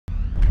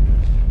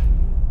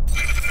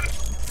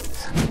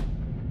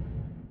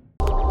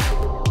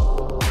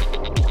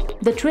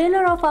The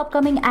trailer of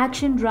upcoming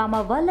action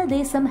drama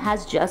Valladesam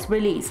has just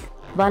released.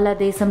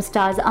 Valladesam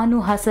stars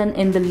Anu Hasan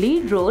in the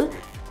lead role.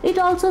 It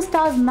also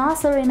stars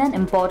Nasser in an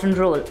important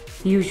role.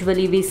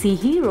 Usually we see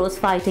heroes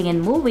fighting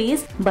in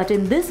movies, but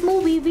in this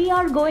movie we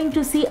are going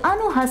to see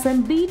Anu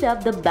Hasan beat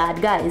up the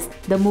bad guys.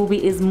 The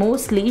movie is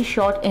mostly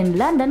shot in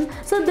London,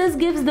 so this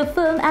gives the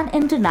film an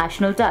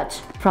international touch.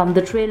 From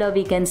the trailer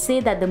we can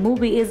say that the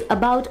movie is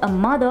about a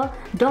mother,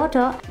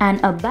 daughter and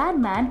a bad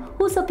man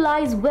who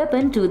supplies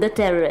weapon to the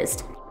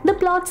terrorist. The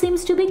plot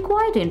seems to be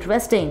quite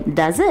interesting,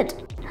 does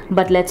it?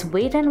 But let's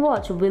wait and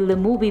watch. Will the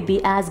movie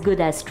be as good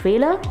as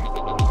trailer?